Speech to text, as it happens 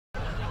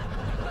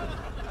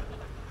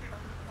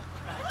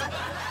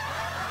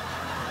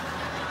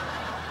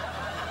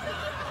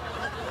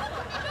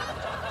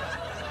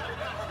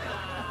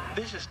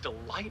This is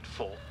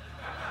delightful.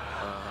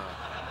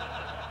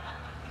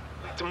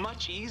 It's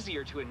much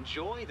easier to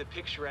enjoy the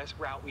picturesque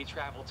route we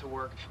travel to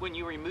work when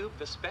you remove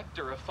the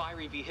specter of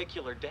fiery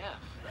vehicular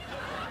death.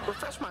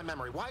 Refresh my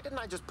memory. Why didn't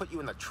I just put you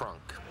in the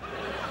trunk?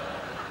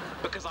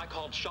 Because I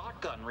called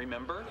shotgun,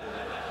 remember?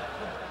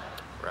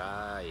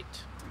 Right.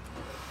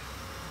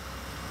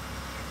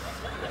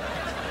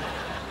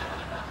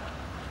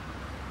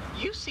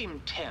 You seem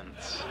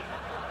tense.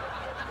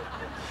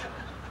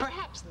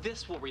 Perhaps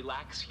this will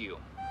relax you.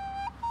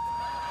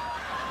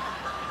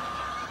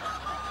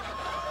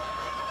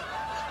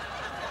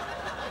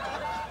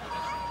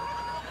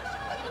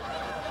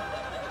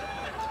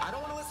 I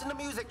don't want to listen to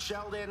music,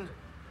 Sheldon.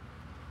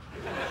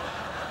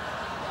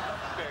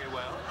 Very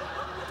well.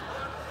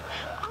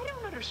 I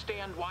don't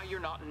understand why you're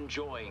not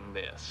enjoying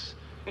this.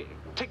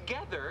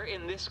 Together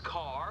in this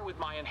car with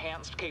my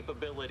enhanced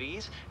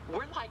capabilities,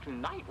 we're like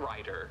Knight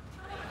Rider.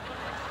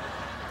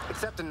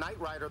 Except in Knight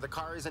Rider, the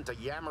car isn't a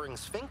yammering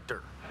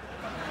sphincter.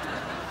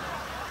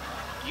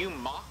 You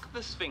mock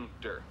the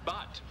sphincter,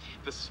 but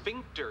the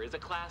sphincter is a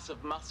class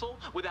of muscle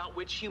without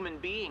which human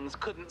beings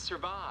couldn't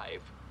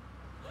survive.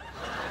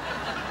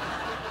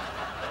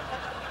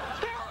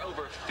 There are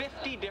over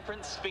 50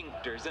 different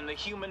sphincters in the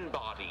human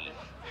body.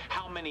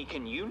 How many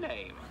can you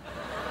name?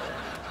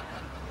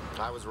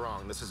 I was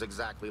wrong. This is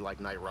exactly like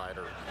Knight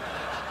Rider.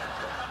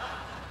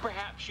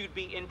 Perhaps you'd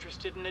be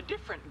interested in a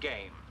different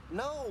game.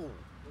 No.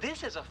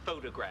 This is a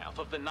photograph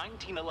of the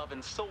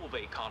 1911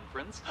 Solvay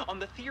conference on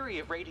the theory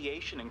of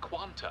radiation and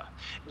quanta.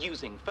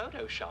 Using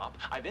Photoshop,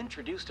 I've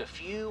introduced a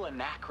few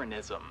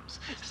anachronisms.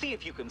 See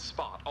if you can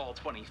spot all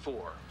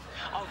 24.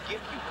 I'll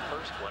give you the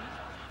first one.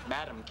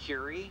 Madame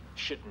Curie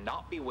should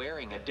not be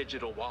wearing a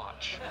digital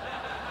watch.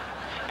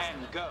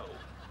 And go.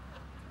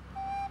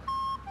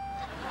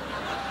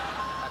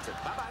 That's it.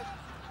 Bye-bye.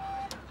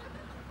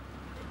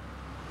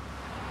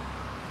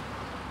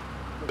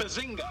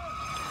 Bazinga!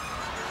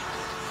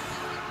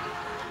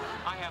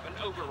 I have an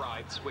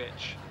override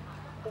switch.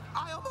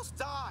 I almost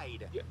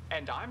died.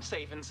 And I'm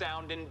safe and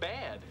sound in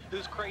bed.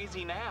 Who's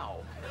crazy now?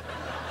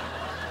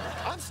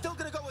 I'm still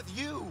gonna go with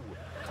you.